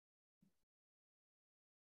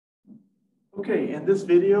Okay, in this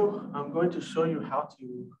video, I'm going to show you how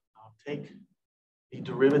to take the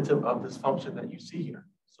derivative of this function that you see here.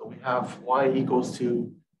 So we have y equals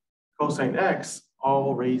to cosine x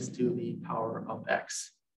all raised to the power of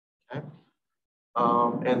x. Okay,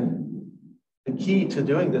 and the key to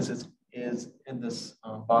doing this is in this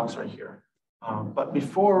box right here. But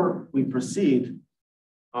before we proceed,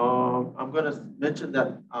 I'm going to mention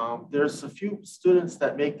that there's a few students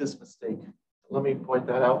that make this mistake. Let me point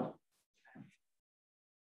that out.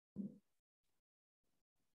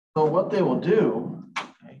 So what they will do,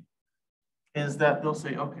 okay, is that they'll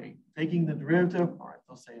say, okay, taking the derivative, all right,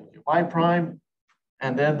 they'll say, okay, y prime,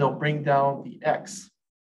 and then they'll bring down the x.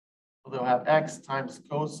 So they'll have x times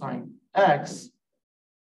cosine x,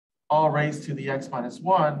 all raised to the x minus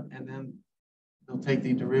 1, and then they'll take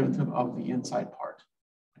the derivative of the inside part,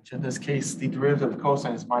 which in this case, the derivative of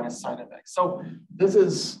cosine is minus sine of x. So this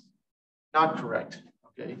is not correct,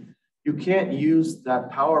 okay? You can't use that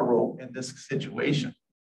power rule in this situation.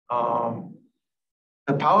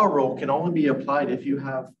 The power rule can only be applied if you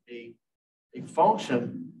have a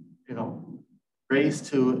function, raised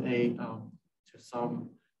to some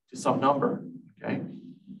number. Okay,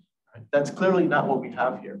 right. That's clearly not what we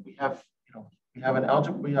have here. We have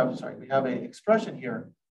an expression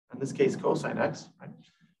here. In this case, cosine x, right,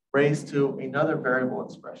 raised to another variable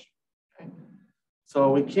expression. Okay,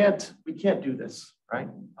 so we can't do this, right?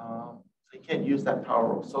 So you can't use that power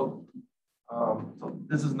rule. So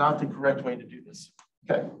this is not the correct way to do this.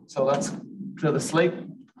 Okay, so let's clear the slate.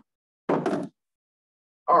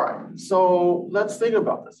 All right, so let's think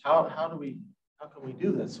about this. How can we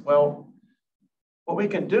do this? Well, what we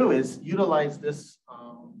can do is utilize this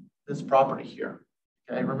this property here.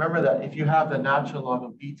 Okay, remember that if you have the natural log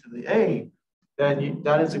of b to the a, then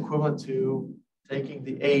that is equivalent to taking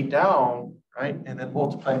the a down, right, and then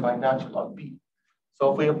multiplying by natural log b.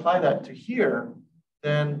 So if we apply that to here,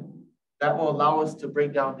 then that will allow us to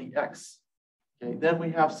bring down the x. Okay, then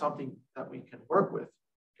we have something that we can work with.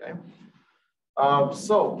 Okay,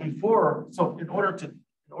 so in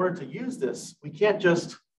order to use this, we can't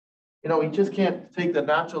just, we just can't take the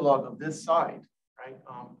natural log of this side, right?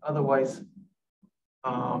 Otherwise,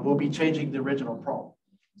 we'll be changing the original problem.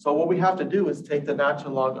 So what we have to do is take the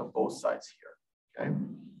natural log of both sides here. Okay.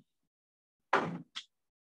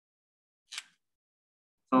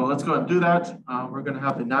 So let's go ahead and do that. We're going to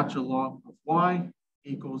have the natural log of y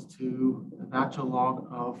equals to the natural log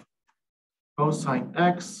of cosine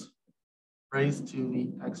x raised to the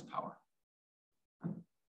x power.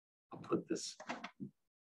 I'll put this.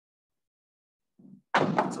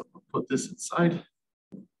 So I'll put this inside.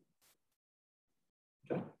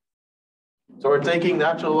 Okay. So we're taking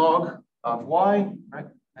natural log of y, right?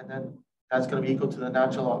 And then that's going to be equal to the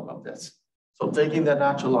natural log of this. So taking the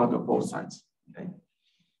natural log of both sides. Okay.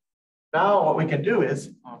 Now what we can do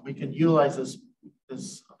is we can utilize this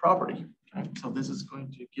property. Okay, so this is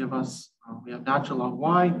going to give us, we have natural log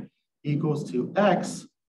y equals to x.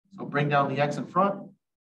 So bring down the x in front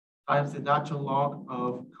times the natural log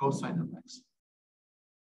of cosine of x.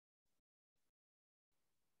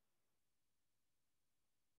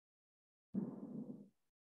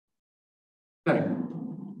 Okay.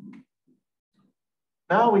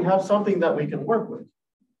 Now we have something that we can work with.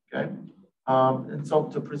 Okay. And so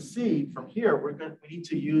to proceed from here, we need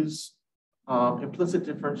to use implicit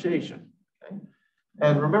differentiation. Okay,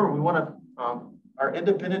 and remember we want to our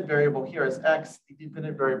independent variable here is x, the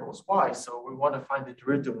dependent variable is y, so we want to find the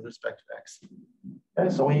derivative with respect to x. Okay,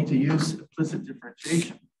 so we need to use implicit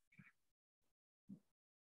differentiation.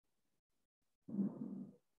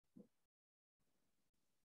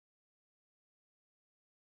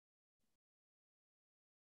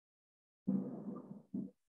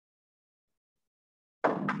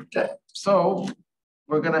 Okay, so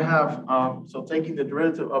we're going to have, so taking the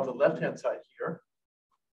derivative of the left-hand side here,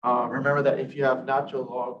 remember that if you have natural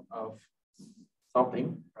log of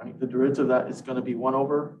something, right, the derivative of that is going to be 1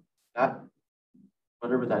 over that,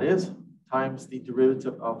 whatever that is, times the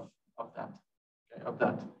derivative of that,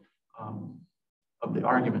 okay, of the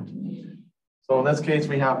argument. So in this case,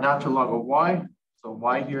 we have natural log of y. So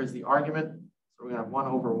y here is the argument. So we have 1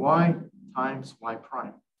 over y times y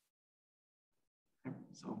prime. Okay,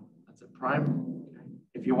 so that's a prime. Okay.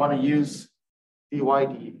 If you want to use dy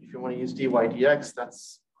dx,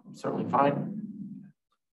 that's certainly fine.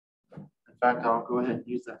 In fact, I'll go ahead and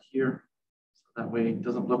use that here. So that way it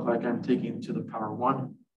doesn't look like I'm taking it to the power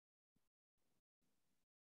 1.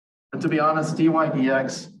 And to be honest, dy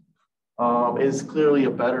dx is clearly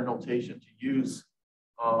a better notation to use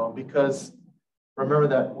because remember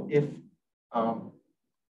that if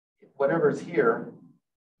whatever is here,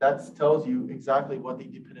 that tells you exactly what the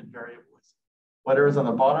dependent variable is. whatever is on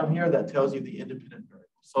the bottom here, that tells you the independent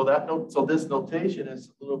variable. So this notation is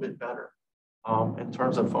a little bit better in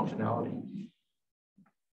terms of functionality.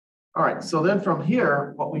 All right, so then from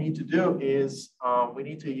here, what we need to do is we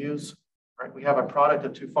need to use, right, we have a product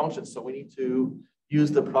of two functions, so we need to use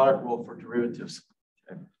the product rule for derivatives.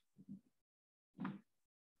 Okay.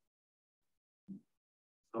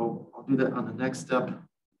 So I'll do that on the next step.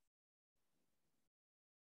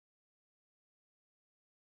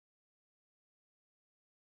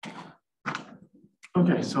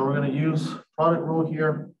 Okay, so we're going to use product rule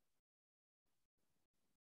here.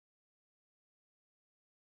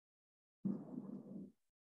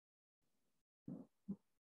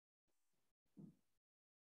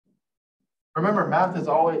 Remember, math is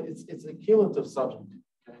always, it's a cumulative subject.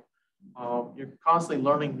 Okay? You're constantly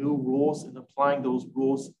learning new rules and applying those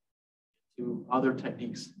rules to other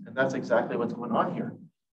techniques. And that's exactly what's going on here.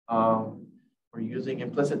 We're using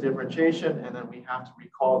implicit differentiation, and then we have to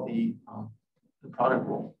recall the product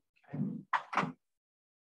rule. Okay?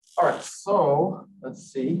 All right, so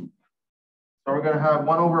let's see. So we're going to have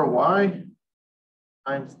 1 over y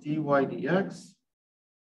times dy dx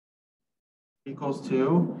equals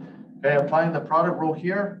to, okay, applying the product rule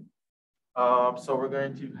here. So we're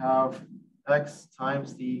going to have x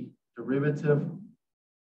times the derivative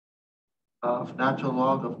of natural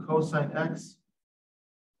log of cosine x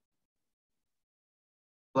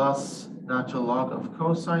plus natural log of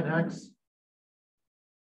cosine x.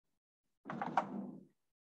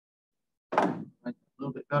 A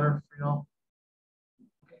little bit better for y'all.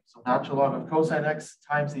 Okay, so natural log of cosine x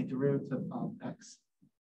times the derivative of x.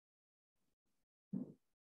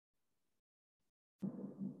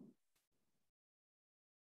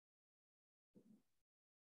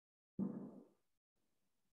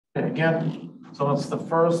 Okay, again, so it's the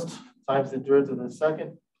first times the derivative of the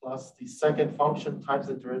second plus the second function times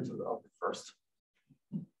the derivative of the first.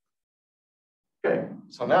 Okay,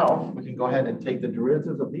 so now we can go ahead and take the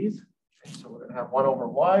derivatives of these. Okay, so we're going to have 1 over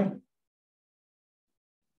y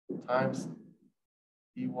times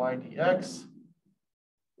dy dx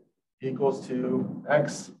equals to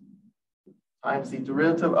x times the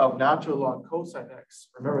derivative of natural log cosine x.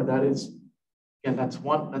 Remember, that is, again, that's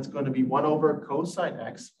going to be 1 over cosine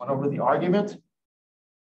x, 1 over the argument.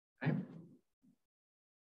 Okay.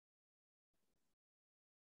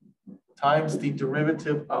 Times the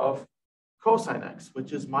derivative of cosine x,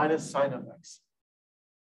 which is minus sine of x.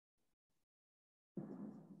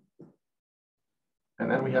 And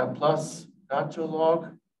then we have plus natural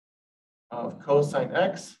log of cosine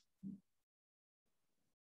x.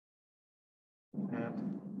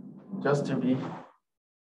 And just to be,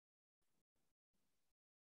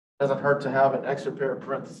 doesn't hurt to have an extra pair of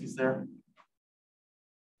parentheses there.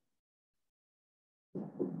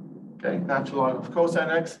 Okay, natural log of cosine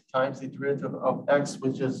x times the derivative of x,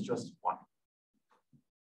 which is just 1.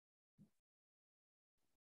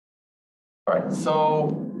 All right,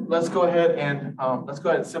 so let's go ahead and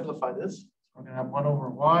simplify this. We're going to have 1 over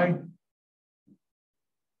y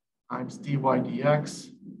times dy dx.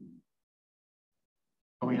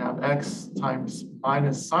 So we have x times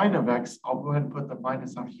minus sine of x. I'll go ahead and put the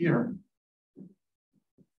minus out here.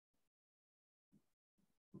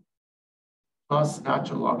 Plus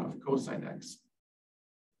natural log of cosine x.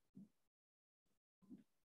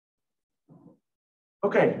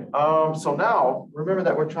 Okay, so now remember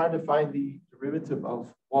that we're trying to find the derivative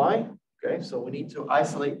of y. Okay, so we need to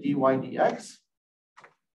isolate dy dx.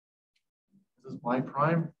 This is y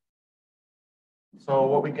prime. So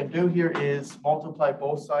what we can do here is multiply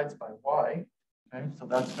both sides by y. Okay, so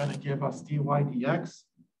that's going to give us dy dx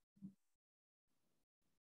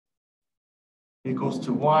equals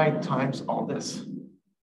to y times all this.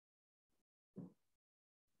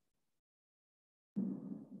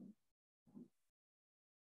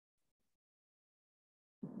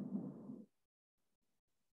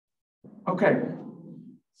 Okay,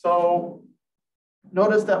 so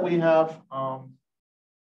notice that we have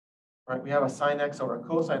right, we have a sine x over a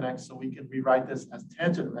cosine x, so we can rewrite this as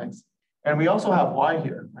tangent of x. And we also have y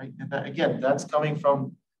here, right? And that, again, that's coming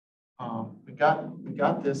from, we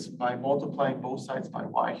got this by multiplying both sides by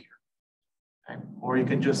y here. Okay? Or you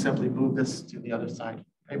can just simply move this to the other side.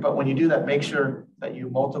 Okay? But when you do that, make sure that you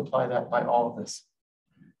multiply that by all of this.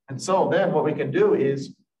 And so then what we can do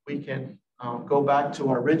is we can go back to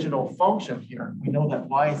our original function here. We know that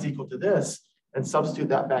y is equal to this and substitute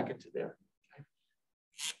that back into there. Okay?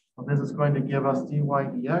 So this is going to give us dy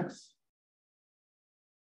dx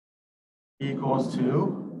equals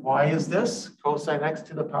to, y is this? Cosine x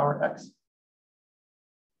to the power x.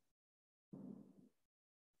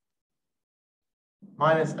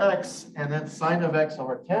 minus x, and then sine of x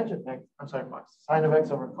over tangent x, I'm sorry, sine of x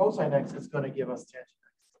over cosine x is going to give us tangent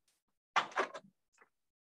x.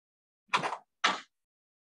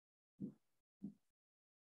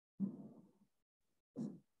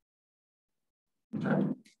 Okay.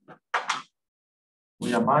 We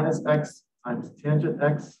have minus x times tangent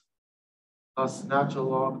x plus natural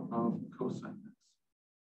log of cosine x.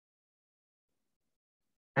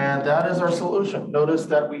 And that is our solution. Notice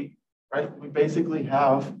that we basically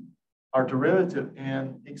have our derivative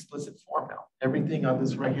in explicit form now. Everything on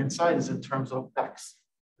this right-hand side is in terms of x,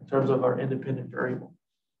 in terms of our independent variable.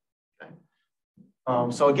 Okay.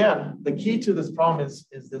 So again, the key to this problem is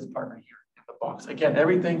this part right here in the box. Again,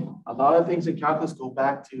 a lot of things in calculus go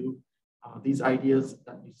back to these ideas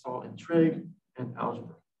that you saw in trig and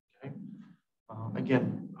algebra. Okay.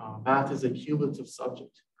 Again, math is a cumulative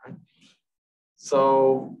subject, right?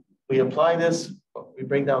 So we apply this, we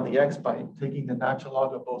bring down the x by taking the natural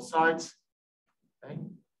log of both sides, okay?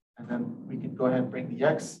 And then we can go ahead and bring the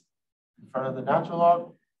x in front of the natural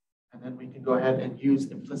log, and then we can go ahead and use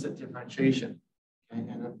implicit differentiation. Okay?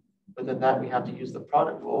 And then within that, we have to use the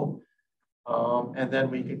product rule. And then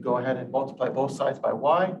we can go ahead and multiply both sides by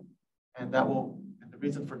y, and the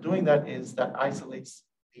reason for doing that is that isolates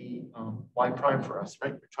the y prime for us,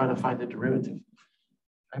 right? We're trying to find the derivative.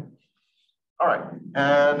 Okay? All right,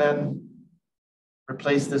 and then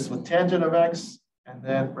replace this with tangent of x, and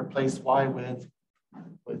then replace y with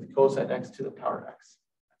cosine x to the power x.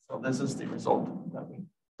 So this is the result that we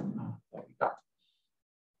got.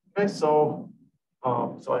 Okay, so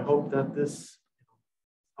I hope that this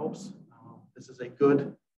helps. This is a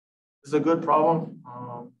good problem.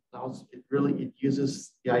 It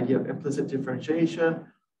uses the idea of implicit differentiation,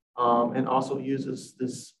 and also uses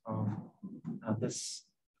this this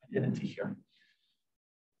identity here.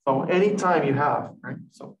 So anytime you have, right?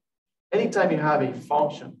 So anytime you have a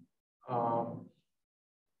function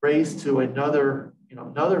raised to another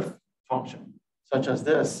function, such as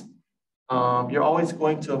this, you're always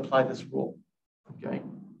going to apply this rule, okay?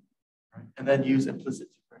 Right? And then use implicit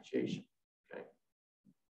differentiation, okay?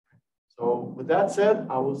 So with that said,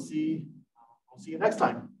 I'll see you next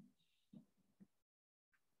time.